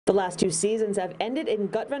The last 2 seasons have ended in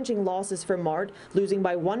gut-wrenching losses for Mart, losing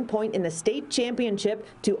by 1 point in the state championship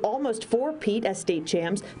to almost four-peat as state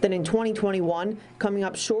champs, then in 2021 coming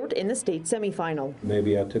up short in the state semifinal.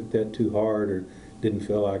 Maybe I took that too hard or didn't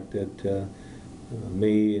feel like that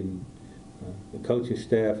me and the coaching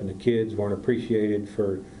staff and the kids weren't appreciated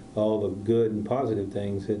for all the good and positive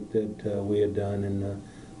things that we had done,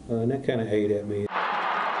 and that kind of ate at me.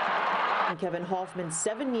 In Kevin Hoffman's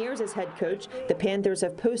 7 years as head coach, the Panthers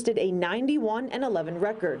have posted a 91-11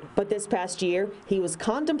 record. But this past year, he was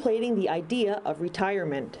contemplating the idea of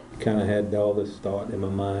retirement. Kind of had all this thought in my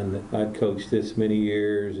mind that I'd coached this many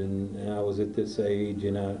years and I was at this age,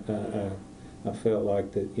 and I felt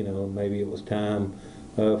like that, you know, maybe it was time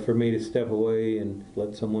for me to step away and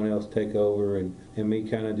let someone else take over and me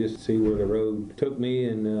kind of just see where the road took me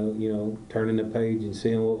and, you know, turning the page and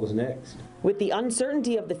seeing what was next. With the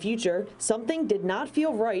uncertainty of the future, something did not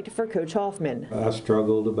feel right for Coach Hoffman. I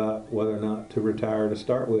struggled about whether or not to retire to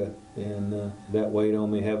start with, and that weighed on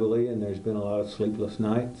me heavily, and there's been a lot of sleepless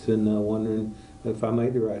nights and wondering if I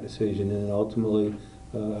made the right decision, and ultimately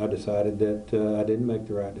I decided that I didn't make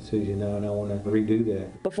the right decision, and I want to redo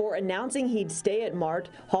that. Before announcing he'd stay at Mart,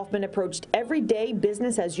 Hoffman approached every day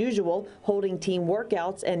business as usual, holding team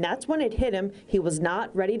workouts, and that's when it hit him he was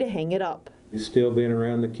not ready to hang it up. Still being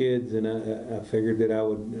around the kids, and I figured that I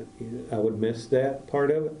would miss that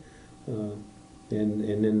part of it,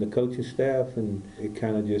 and then the coaching staff, and it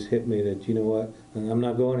kind of just hit me that, you know what, I'm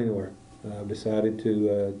not going anywhere. I've decided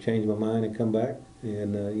to change my mind and come back.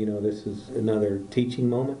 And you know, this is another teaching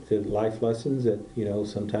moment, the life lessons that, you know,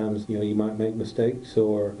 sometimes, you know, you might make mistakes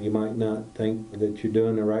or you might not think that you're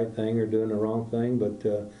doing the right thing or doing the wrong thing, but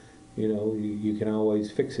you know, you can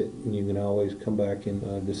always fix it, and you can always come back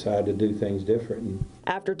and decide to do things different.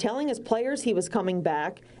 After telling his players he was coming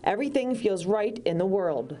back, everything feels right in the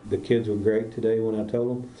world. The kids were great today when I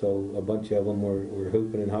told them, so a bunch of them were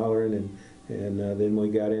hooping and hollering, and then we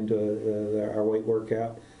got into our weight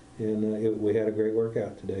workout. And we had a great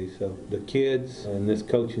workout today. So the kids and this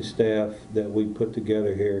coaching staff that we put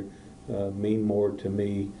together here mean more to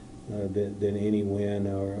me than any win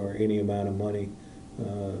or any amount of money,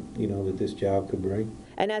 you know, that this job could bring.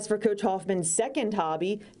 And as for Coach Hoffman's second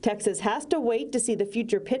hobby, Texas has to wait to see the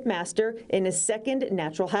future pitmaster in his second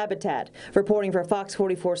natural habitat. Reporting for Fox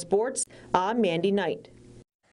 44 Sports, I'm Mandy Knight.